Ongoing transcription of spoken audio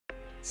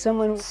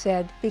Someone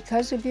said,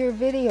 because of your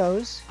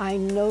videos, I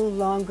no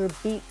longer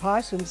beat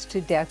possums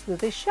to death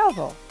with a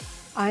shovel.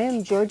 I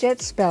am Georgette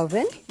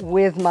Spelvin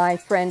with my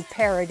friend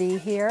Parody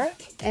here,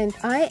 and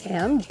I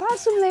am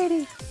Possum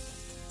Lady.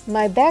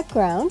 My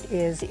background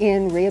is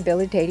in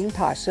rehabilitating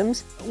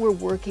possums. We're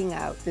working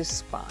out the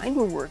spine,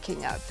 we're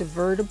working out the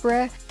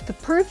vertebrae. The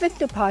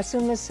perfect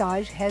opossum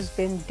massage has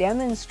been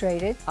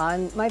demonstrated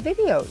on my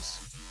videos.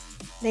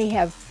 They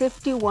have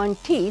 51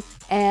 teeth,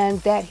 and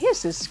that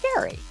hiss is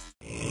scary.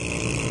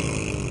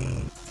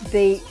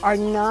 They are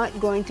not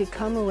going to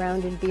come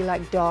around and be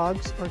like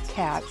dogs or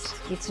cats.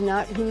 It's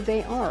not who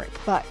they are.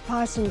 But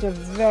possums are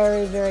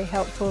very, very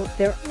helpful.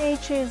 They're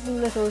nature's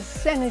little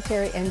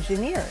sanitary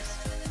engineers.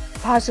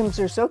 Possums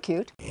are so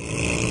cute.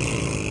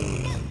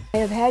 I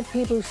have had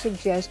people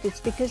suggest it's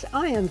because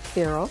I am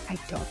feral. I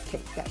don't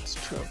think that's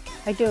true.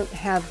 I don't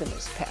have them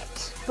as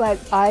pets, but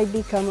I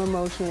become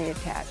emotionally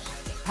attached.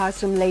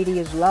 Possum Lady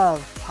is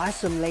love.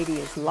 Possum Lady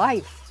is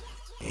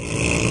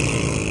life.